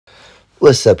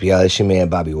What's up, y'all? It's your man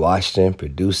Bobby Washington,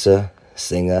 producer,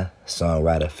 singer,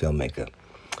 songwriter, filmmaker.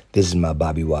 This is my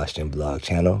Bobby Washington blog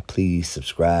channel. Please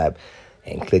subscribe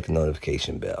and click the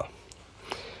notification bell.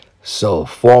 So,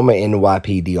 former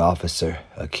NYPD officer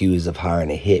accused of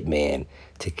hiring a hitman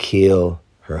to kill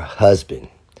her husband.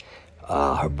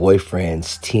 Her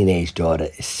boyfriend's teenage daughter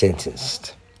is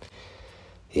sentenced.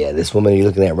 Yeah, this woman you're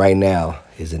looking at right now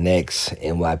is an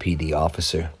ex-NYPD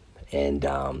officer,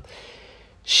 and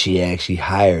she actually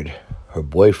hired her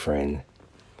boyfriend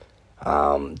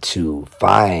to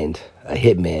find a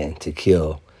hitman to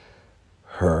kill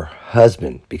her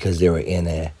husband because they were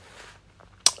in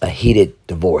a heated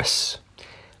divorce.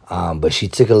 But she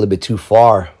took it a little bit too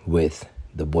far with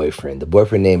the boyfriend. The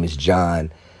boyfriend's name is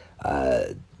John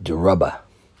DiRubba.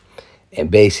 And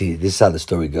basically, this is how the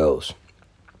story goes.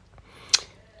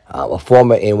 A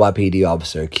former NYPD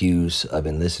officer accused of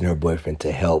enlisting her boyfriend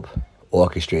to help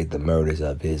orchestrate the murders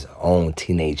of his own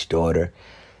teenage daughter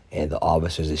and the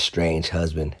officer's estranged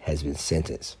husband has been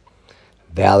sentenced.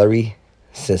 Valerie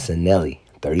Cincinelli,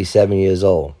 37 years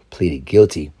old, pleaded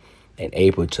guilty in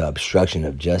April to obstruction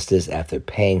of justice after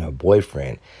paying her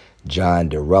boyfriend, John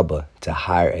DiRubba, to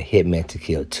hire a hitman to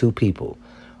kill two people.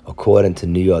 According to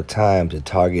New York Times, the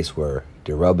targets were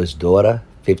DiRubba's daughter,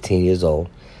 15 years old,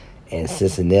 and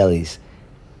Cincinelli's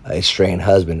estranged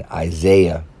husband,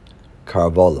 Isaiah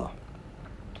Carvalho.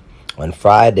 On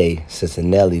Friday,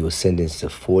 Cincinelli was sentenced to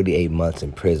 48 months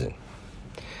in prison.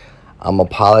 "I'm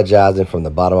apologizing from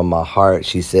the bottom of my heart,"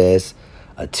 she says.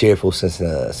 A tearful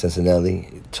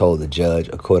Cincinelli told the judge,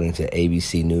 according to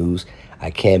ABC News.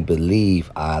 "I can't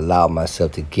believe I allowed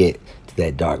myself to get to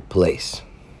that dark place."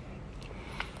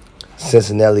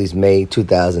 Cincinelli's May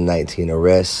 2019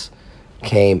 arrest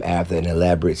came after an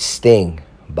elaborate sting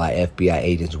by FBI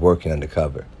agents working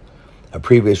undercover. A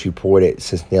previous reported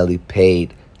Cincinelli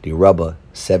paid DiRubba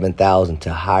 $7,000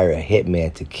 to hire a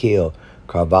hitman to kill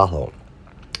Carvalho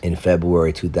in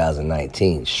February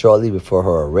 2019. Shortly before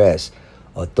her arrest,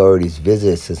 authorities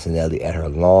visited Cincinelli at her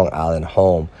Long Island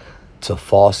home to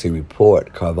falsely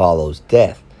report Carvalho's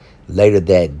death. Later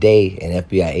that day, an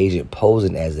FBI agent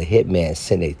posing as a hitman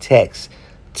sent a text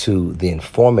to the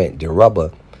informant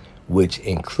DiRubba, which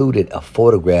included a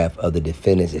photograph of the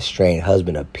defendant's estranged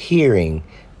husband appearing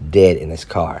dead in his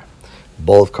car.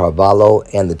 Both Carvalho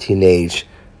and the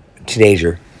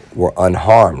teenager were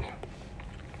unharmed.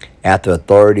 After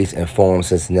authorities informed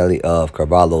Cincinelli of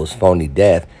Carvalho's phony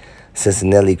death,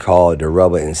 Cincinelli called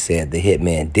DiRubba and said the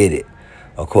hitman did it,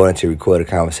 according to recorded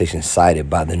conversations cited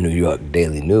by the New York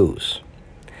Daily News.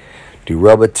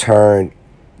 DiRubba turned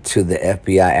to the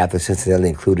FBI after Cincinelli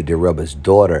included DiRubba's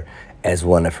daughter as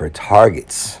one of her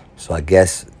targets. So I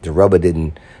guess DiRubba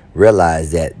didn't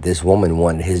realize that this woman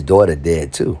wanted his daughter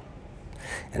dead too.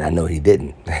 And I know he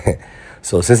didn't.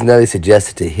 So Cincinelli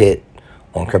suggested the hit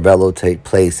on Carvalho take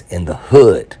place in the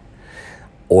hood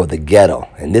or the ghetto.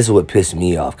 And this is what pissed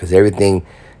me off, because everything,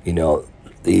 you know,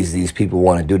 these people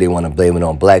want to do, they want to blame it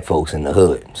on black folks in the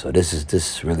hood. So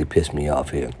this really pissed me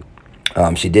off here.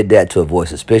 She did that to avoid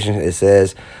suspicion, it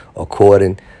says,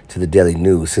 according to the Daily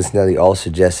News. Cincinelli also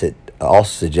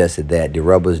suggested that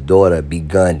DiRubba's daughter be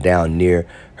gunned down near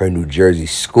her New Jersey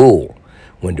school.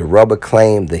 When DiRubba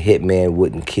claimed the hitman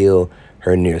wouldn't kill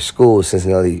her near school,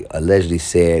 Cincinelli allegedly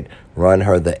said, "Run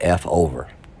her the F over."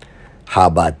 How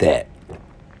about that?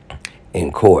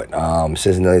 In court,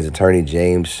 Cincinelli's attorney,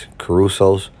 James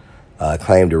Caruso,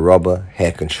 claimed DiRubba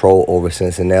had control over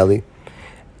Cincinelli,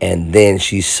 and then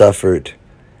she suffered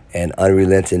an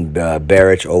unrelenting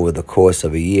barrage over the course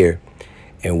of a year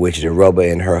in which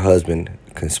DiRubba and her husband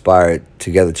conspired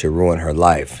together to ruin her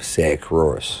life, said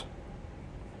Caruso.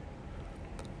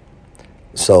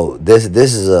 So this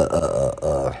is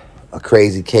a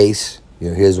crazy case. You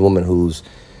know, here's a woman who's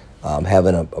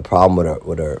having a problem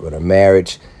with her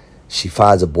marriage. She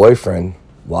finds a boyfriend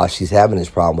while she's having this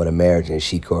problem with her marriage, and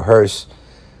she coerces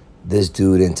this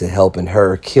dude into helping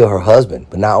her kill her husband.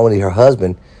 But not only her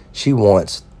husband, she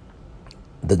wants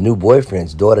the new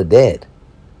boyfriend's daughter dead.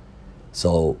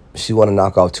 So she want to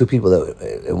knock off two people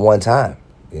at one time,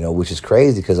 you know, which is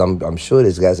crazy, because I'm sure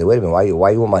this guy said, "Wait a minute,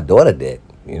 why you want my daughter dead?"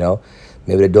 You know,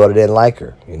 maybe the daughter didn't like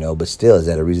her, you know, but still, is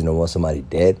that a reason to want somebody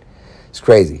dead? It's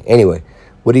crazy. Anyway,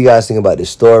 what do you guys think about this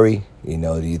story? You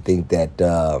know, do you think that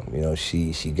you know,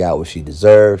 she got what she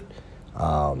deserved?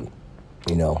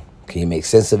 You know, can you make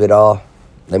sense of it all?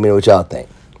 Let me know what y'all think.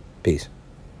 Peace.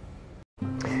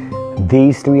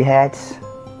 These three hats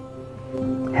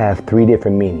have three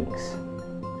different meanings.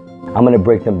 I'm going to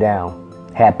break them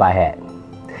down hat by hat.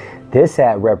 This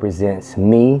hat represents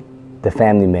me, the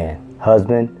family man,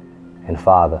 husband, and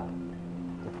father.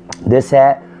 This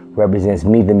hat represents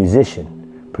me, the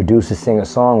musician, producer, singer,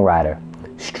 songwriter,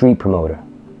 street promoter.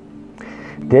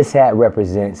 This hat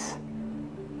represents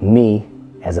me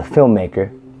as a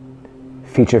filmmaker,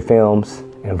 feature films,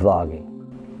 and vlogging.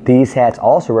 These hats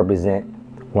also represent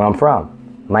where I'm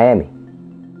from, Miami.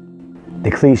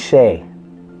 The cliche,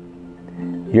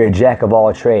 you're a jack of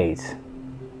all trades,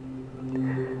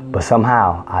 but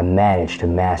somehow I managed to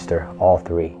master all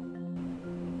three.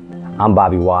 I'm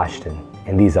Bobby Washington,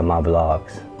 and these are my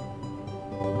vlogs.